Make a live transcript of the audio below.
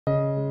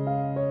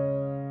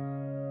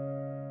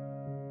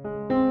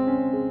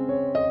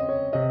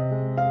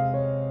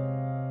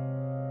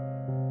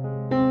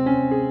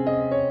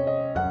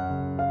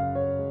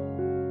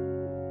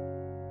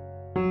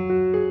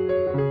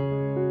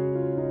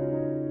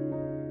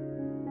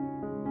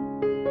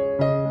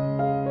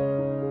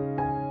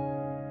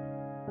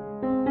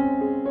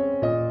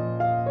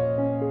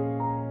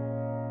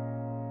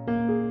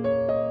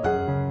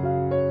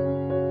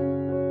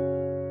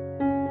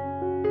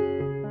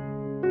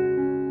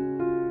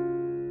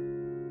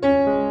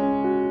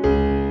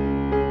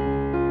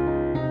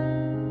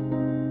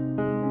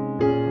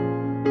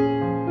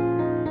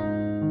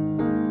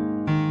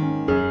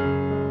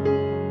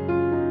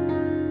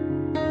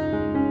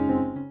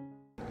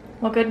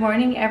Well, good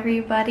morning,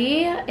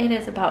 everybody. It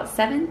is about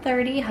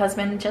 7:30.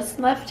 Husband just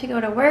left to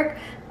go to work.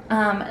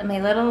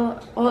 My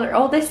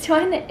oldest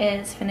one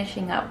is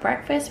finishing up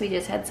breakfast. We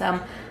just had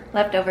some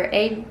leftover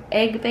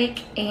egg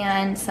bake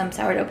and some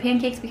sourdough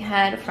pancakes we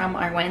had from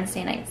our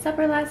Wednesday night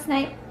supper last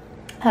night.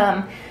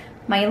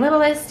 My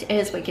littlest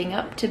is waking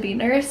up to be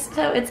nursed,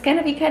 so it's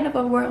gonna be kind of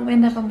a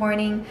whirlwind of a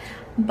morning,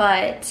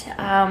 but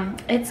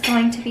it's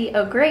going to be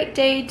a great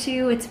day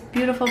too. It's a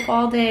beautiful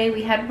fall day.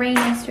 We had rain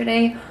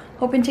yesterday.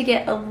 Hoping to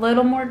get a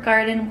little more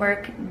garden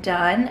work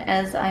done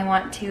as I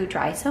want to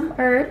dry some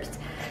herbs.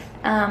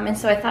 And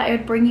so I thought I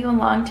would bring you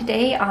along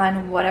today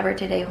on whatever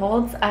today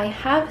holds. I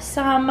have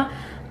some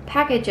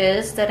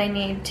packages that I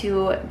need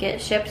to get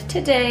shipped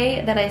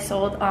today that I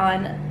sold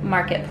on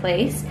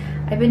Marketplace.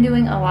 I've been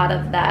doing a lot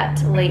of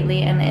that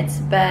lately, and it's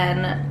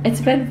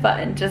been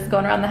fun just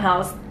going around the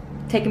house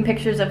taking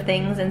pictures of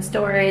things in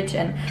storage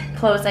and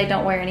clothes I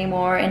don't wear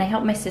anymore. And I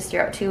helped my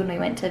sister out too when we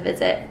went to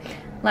visit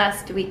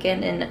last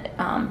weekend and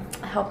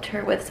helped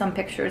her with some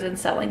pictures and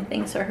selling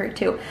things for her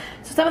too.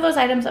 So some of those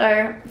items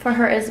are for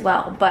her as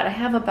well, but I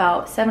have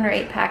about 7 or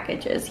 8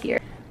 packages here.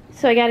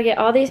 So I got to get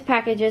all these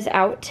packages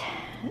out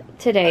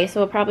today, so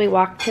we'll probably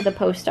walk to the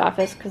post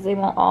office because they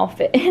won't all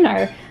fit in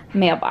our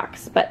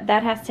mailbox, but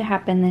that has to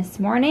happen this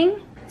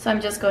morning. So I'm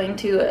just going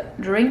to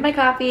drink my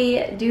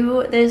coffee,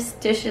 do this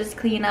dishes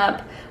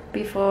cleanup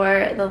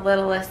before the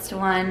littlest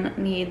one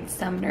needs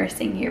some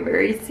nursing here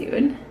very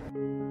soon.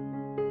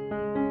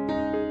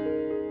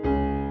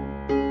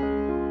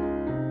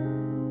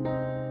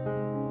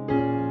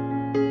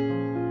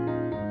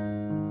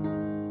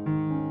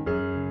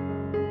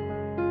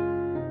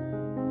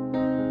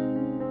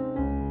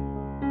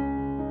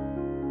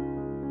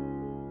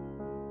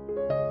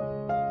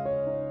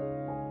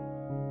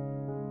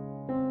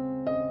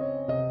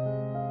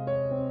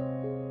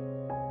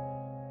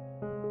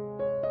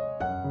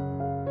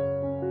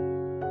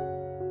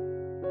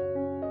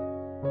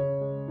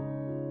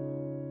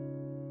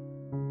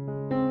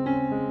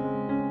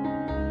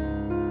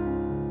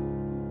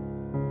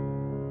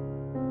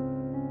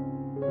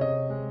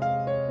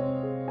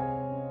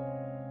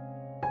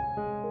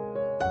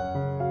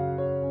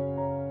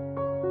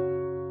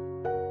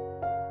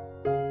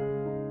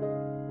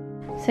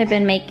 So I've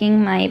been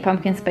making my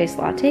pumpkin spice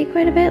latte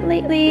quite a bit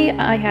lately.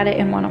 I had it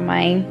in one of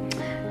my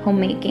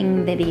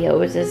homemaking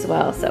videos as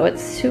well, so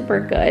it's super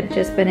good.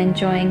 Just been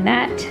enjoying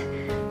that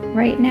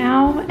right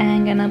now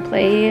and gonna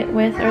play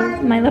with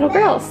my little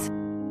girls.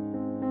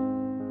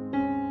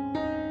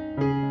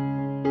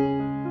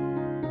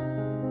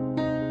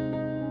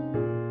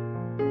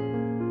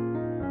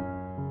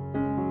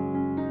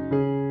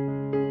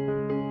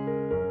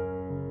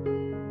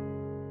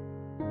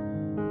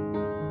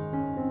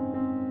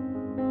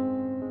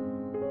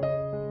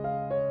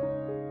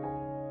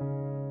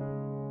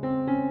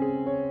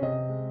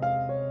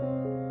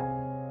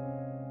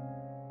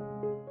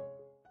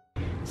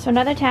 So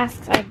another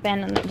task I've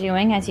been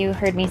doing, as you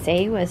heard me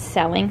say, was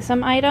selling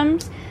some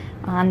items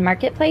on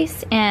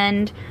Marketplace.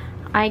 And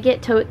I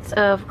get totes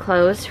of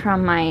clothes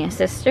from my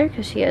sister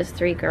because she has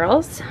 3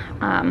 girls.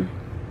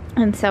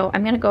 And so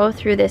I'm going to go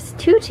through this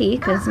 2T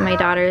because my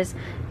daughter's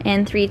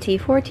in 3T,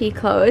 4T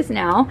clothes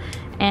now,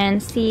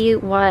 and see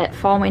what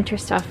fall winter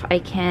stuff I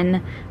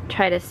can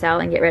try to sell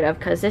and get rid of,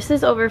 because this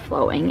is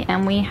overflowing.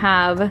 And we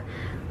have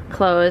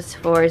clothes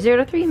for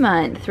 0 to 3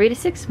 month, 3 to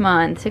 6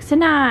 months, 6 to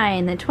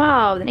 9, then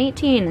 12, then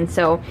 18, and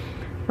so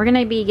we're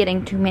gonna be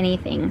getting too many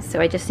things.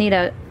 So I just need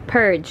to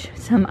purge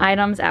some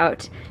items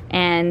out,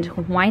 and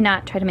why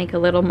not try to make a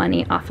little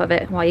money off of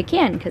it while you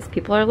can, because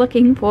people are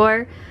looking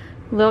for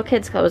little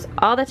kids clothes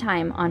all the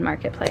time on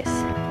Marketplace.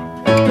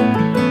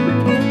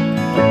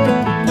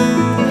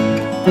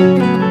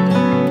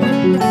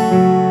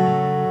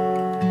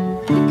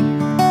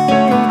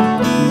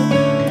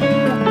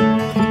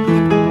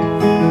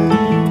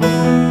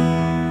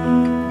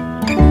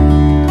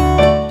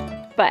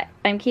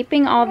 I'm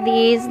keeping all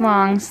these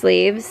long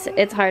sleeves.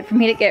 It's hard for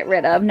me to get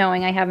rid of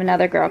knowing I have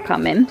another girl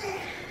coming.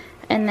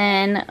 And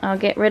then I'll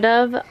get rid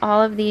of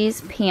all of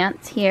these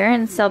pants here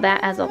and sell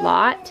that as a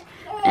lot.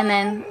 And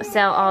then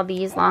sell all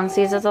these long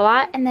sleeves as a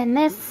lot. And then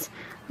this,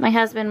 my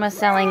husband was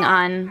selling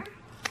on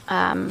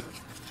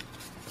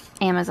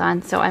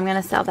Amazon. So I'm going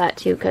to sell that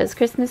too because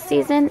Christmas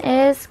season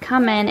is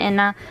coming.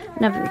 And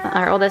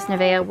our oldest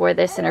Nevaeh wore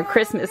this in her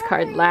Christmas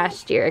card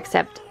last year,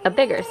 except a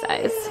bigger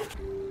size.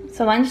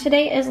 So lunch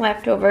today is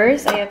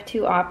leftovers. I have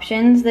 2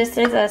 options. This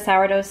is a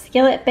sourdough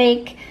skillet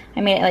bake.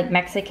 I made it like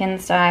Mexican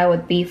style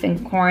with beef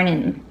and corn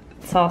and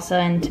salsa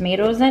and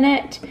tomatoes in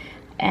it.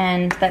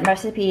 And that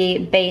recipe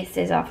base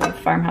is off of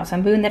Farmhouse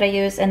on Boone that I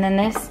use. And then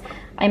this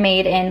I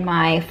made in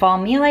my fall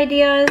meal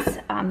ideas.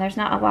 There's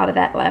not a lot of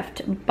that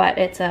left, but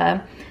it's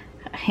a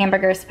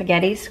hamburger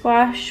spaghetti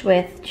squash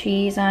with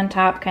cheese on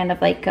top, kind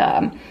of like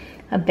a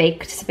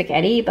baked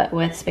spaghetti, but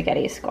with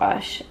spaghetti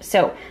squash.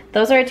 So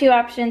those are our 2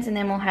 options, and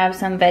then we'll have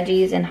some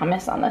veggies and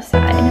hummus on the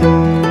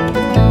side.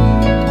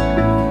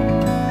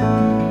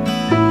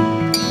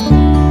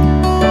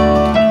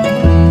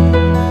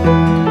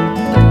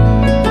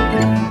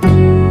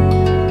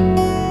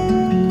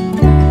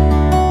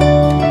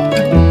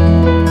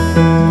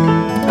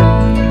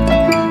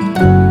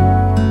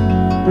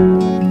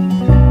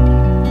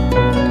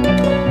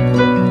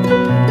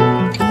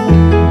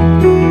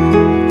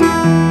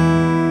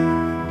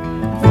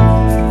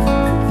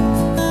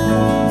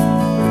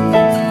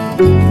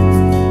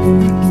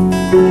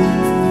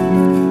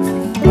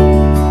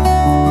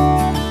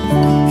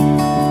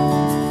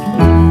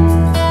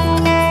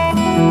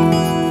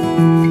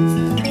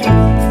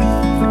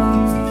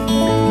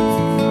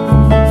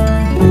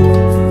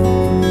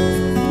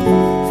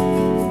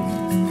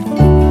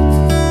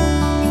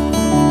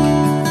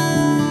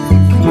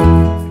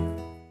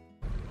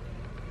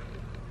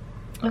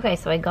 Okay,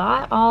 so I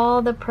got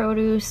all the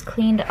produce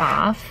cleaned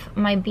off.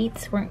 My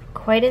beets weren't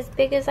quite as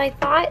big as I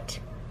thought,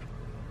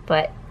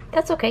 but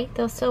that's okay,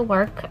 they'll still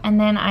work. And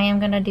then I am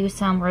gonna do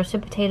some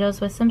roasted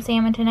potatoes with some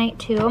salmon tonight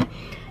too.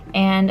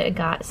 And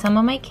got some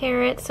of my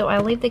carrots, so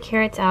I'll leave the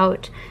carrots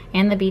out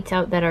and the beets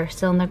out that are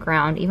still in the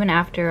ground even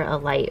after a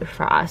light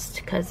frost,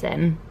 because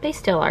then they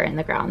still are in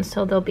the ground,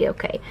 so they'll be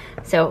okay.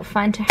 So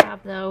fun to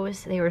have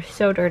those. They were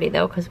so dirty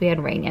though because we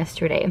had rain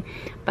yesterday,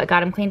 but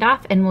got them cleaned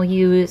off, and we'll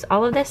use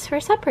all of this for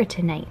supper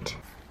tonight.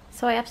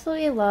 So I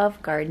absolutely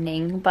love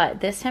gardening, but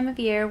this time of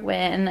year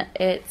when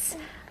it's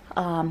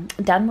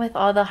done with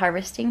all the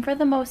harvesting for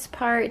the most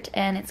part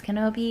and it's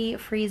gonna be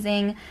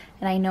freezing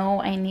and I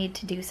know I need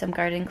to do some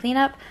garden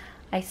cleanup,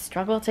 I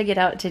struggle to get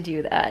out to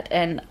do that.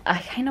 And I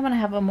kind of want to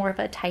have a more of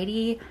a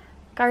tidy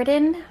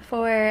garden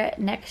for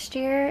next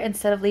year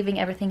instead of leaving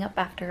everything up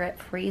after it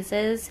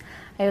freezes.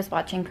 I was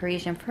watching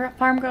Parisian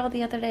Farm Girl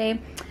the other day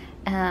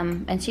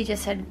and she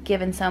just had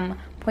given some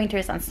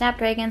pointers on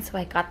snapdragons, so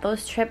I got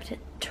those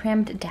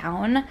trimmed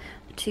down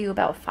to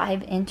about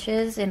 5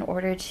 inches in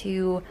order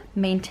to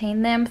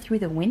maintain them through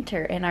the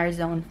winter in our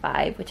zone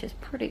 5, which is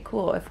pretty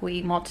cool if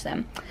we mulch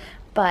them.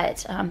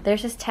 But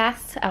there's just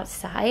tasks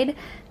outside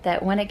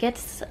that when it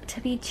gets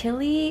to be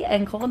chilly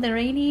and cold and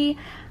rainy,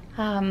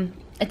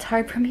 it's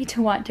hard for me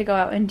to want to go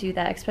out and do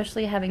that,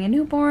 especially having a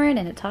newborn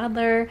and a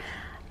toddler.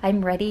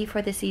 I'm ready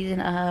for the season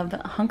of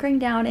hunkering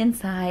down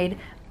inside,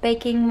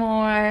 baking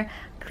more,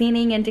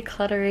 cleaning and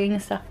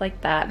decluttering, stuff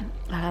like that.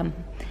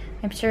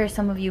 I'm sure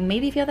some of you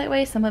maybe feel that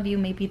way, some of you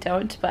maybe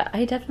don't, but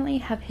I definitely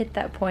have hit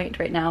that point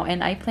right now,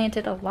 and I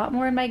planted a lot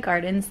more in my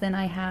gardens than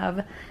I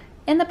have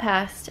in the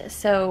past.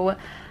 So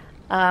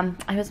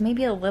I was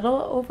maybe a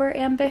little over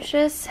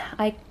ambitious.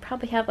 I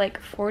probably have like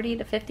 40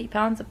 to 50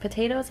 pounds of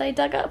potatoes I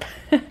dug up.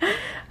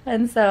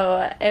 And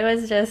so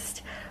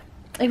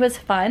it was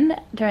fun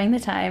during the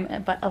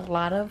time, but a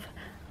lot of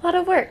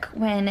work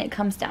when it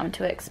comes down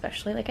to it,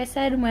 especially like I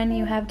said, when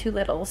you have 2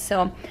 littles.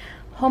 So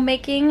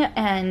homemaking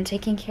and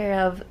taking care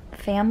of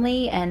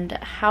family and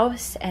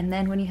house, and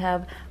then when you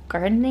have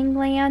gardening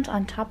land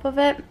on top of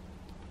it,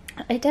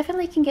 it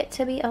definitely can get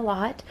to be a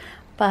lot.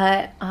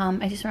 But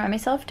I just remind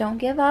myself, don't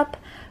give up,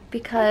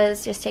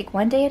 because just take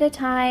one day at a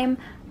time.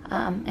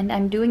 And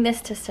I'm doing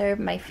this to serve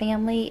my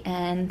family,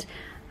 and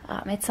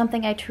it's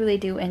something I truly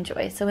do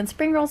enjoy. So when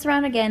spring rolls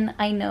around again,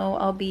 I know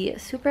I'll be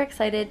super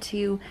excited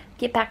to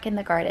get back in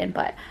the garden.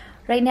 But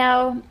right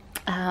now,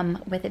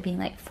 with it being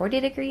like 40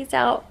 degrees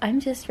out, I'm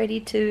just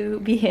ready to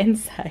be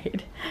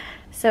inside.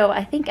 So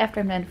I think after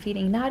I'm done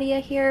feeding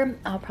Nadia here,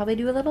 I'll probably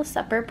do a little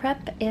supper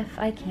prep if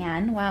I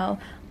can while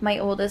my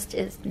oldest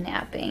is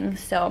napping.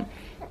 So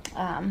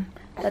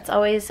that's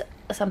always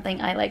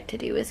something I like to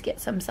do, is get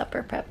some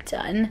supper prep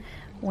done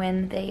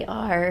when they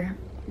are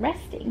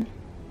resting.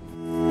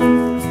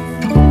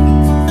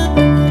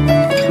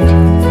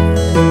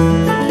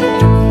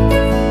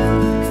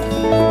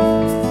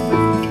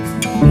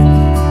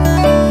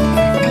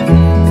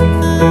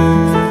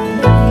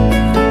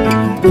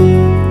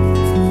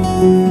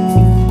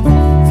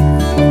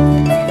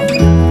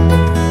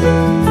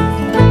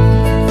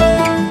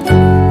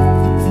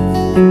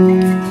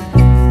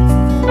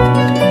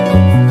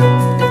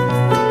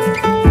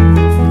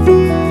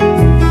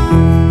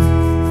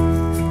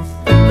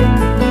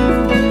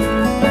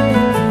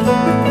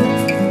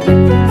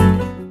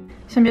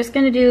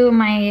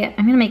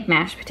 I'm gonna make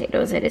mashed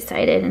potatoes, I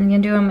decided. I'm gonna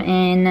do them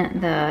in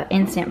the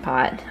Instant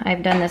Pot.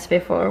 I've done this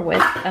before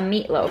with a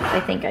meatloaf, I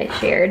think I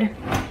shared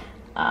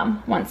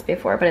once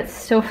before, but it's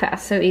so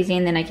fast, so easy,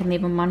 and then I can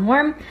leave them on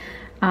warm.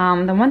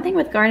 The one thing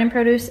with garden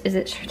produce is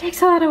it sure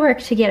takes a lot of work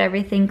to get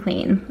everything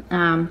clean.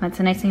 That's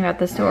the nice thing about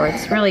the store.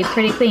 It's really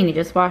pretty clean. You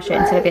just wash it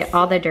instead of get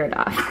all the dirt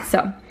off.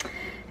 So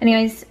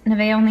anyways,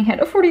 Nevaeh only had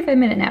a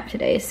 45-minute nap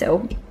today,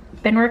 so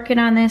been working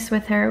on this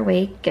with her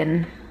awake,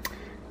 and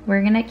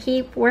we're gonna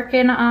keep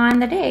working on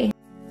the day.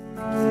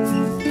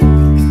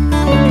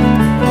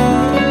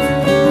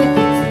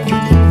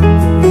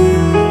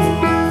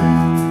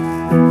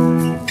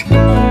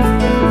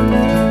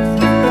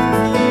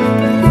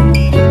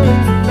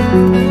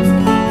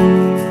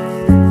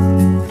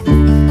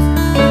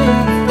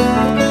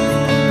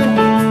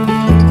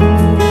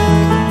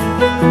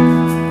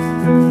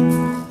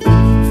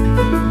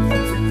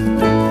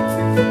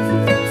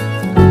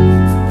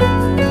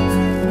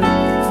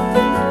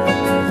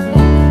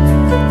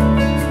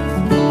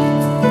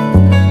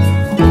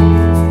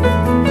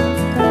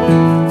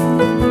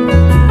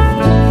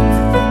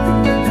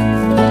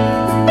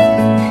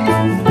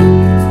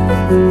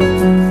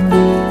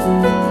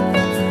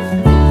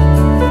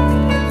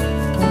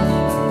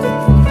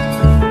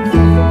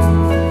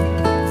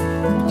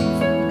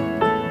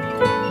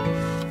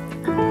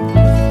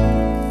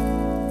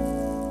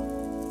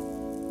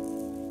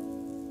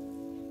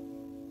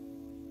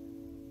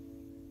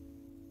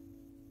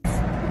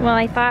 Well,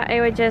 I thought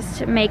I would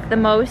just make the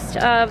most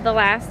of the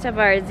last of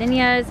our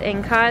zinnias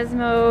and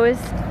cosmos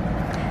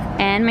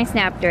and my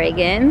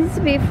snapdragons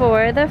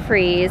before the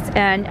freeze,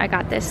 and I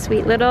got this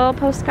sweet little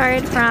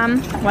postcard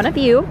from one of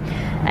you.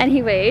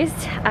 Anyways,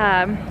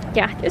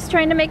 yeah, just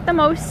trying to make the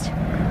most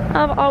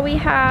of all we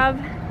have,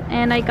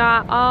 and I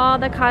got all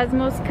the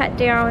cosmos cut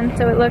down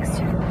so it looks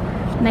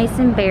nice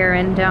and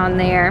barren down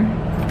there.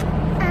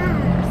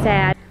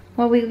 Sad.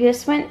 Well, we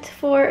just went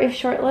for a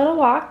short little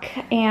walk,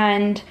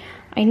 and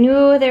I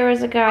knew there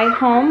was a guy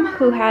home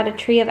who had a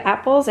tree of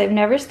apples. I've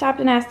never stopped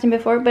and asked him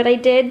before, but I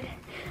did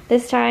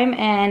this time,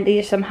 and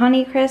these are some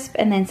Honeycrisp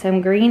and then some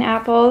green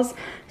apples.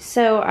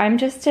 So I'm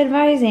just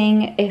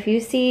advising, if you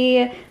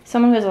see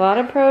someone who has a lot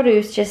of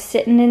produce just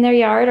sitting in their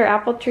yard or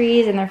apple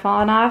trees and they're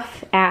falling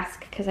off,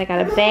 ask, because I got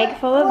a bag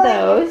full of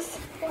those.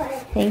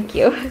 Thank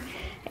you.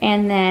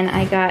 And then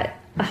I got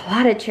a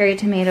lot of cherry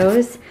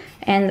tomatoes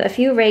and a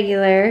few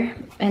regular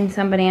and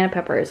some banana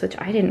peppers, which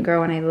I didn't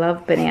grow, and I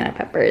love banana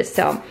peppers.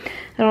 So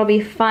it'll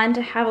be fun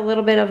to have a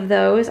little bit of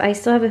those. I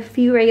still have a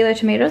few regular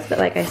tomatoes, but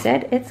like I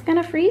said, it's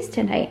gonna freeze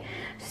tonight.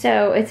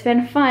 So it's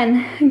been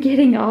fun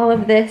getting all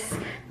of this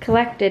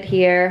collected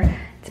here.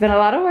 It's been a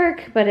lot of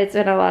work, but it's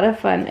been a lot of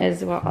fun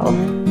as well.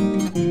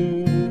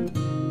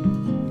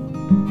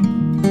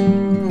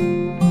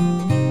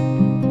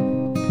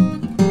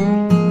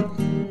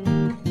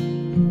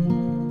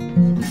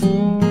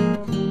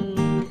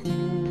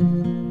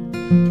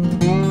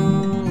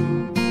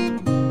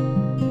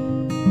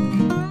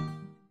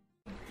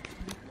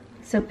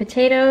 So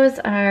potatoes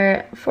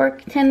are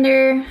fork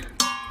tender,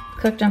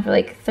 cooked them for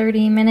like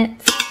 30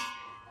 minutes.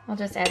 I'll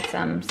just add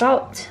some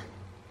salt,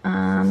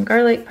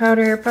 garlic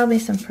powder, probably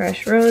some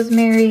fresh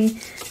rosemary,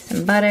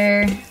 some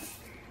butter,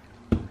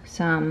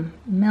 some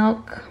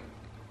milk,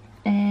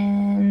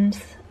 and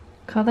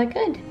call that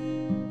good.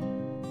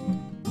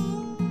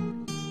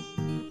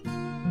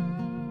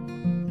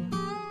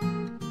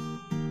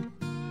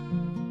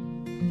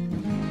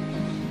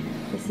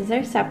 This is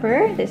our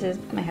supper. This is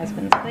my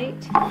husband's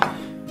plate.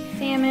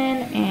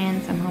 Salmon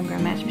and some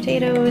homegrown mashed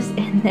potatoes,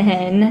 and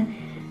then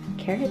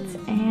carrots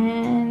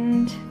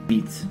and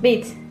beets.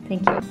 Beets,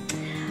 thank you.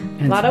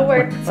 A lot of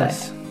work,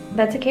 but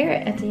that's a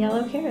carrot. It's a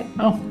yellow carrot.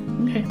 Oh,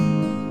 okay.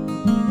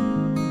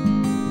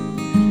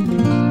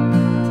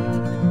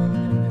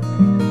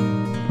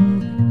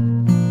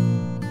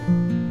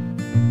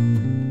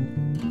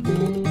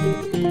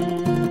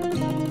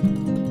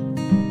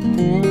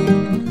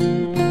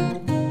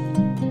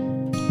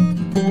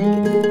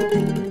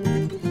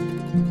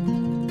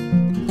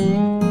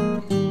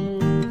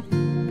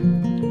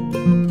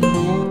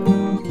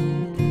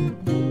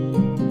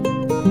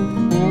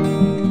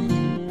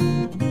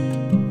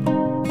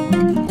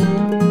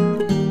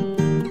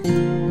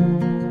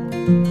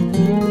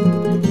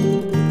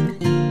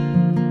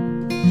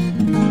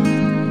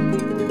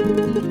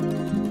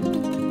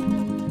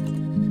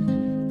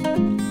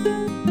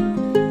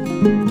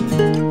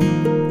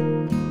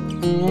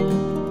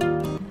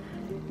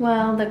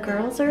 Well, the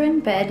girls are in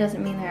bed.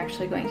 Doesn't mean they're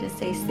actually going to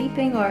stay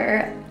sleeping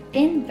or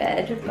in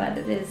bed, but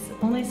it is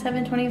only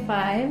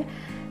 7:25,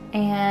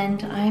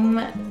 and I'm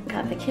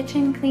got the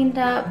kitchen cleaned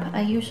up.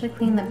 I usually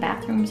clean the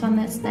bathrooms on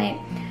this night,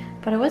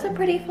 but it was a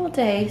pretty full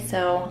day,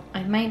 so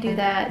I might do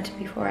that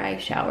before I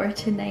shower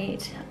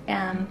tonight.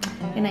 I'm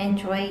gonna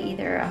enjoy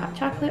either a hot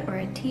chocolate or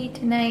a tea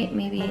tonight,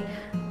 maybe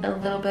a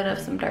little bit of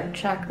some dark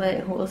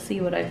chocolate. We'll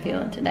see what I'm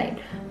feeling tonight.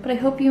 But I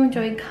hope you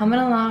enjoyed coming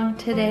along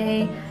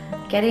today,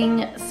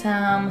 getting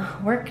some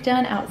work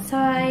done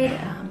outside,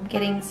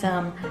 getting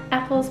some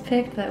apples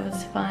picked. That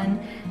was fun,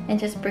 and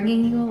just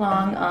bringing you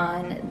along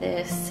on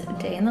this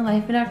day in the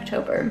life in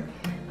October.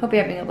 Hope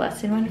you're having a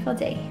blessed and wonderful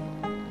day.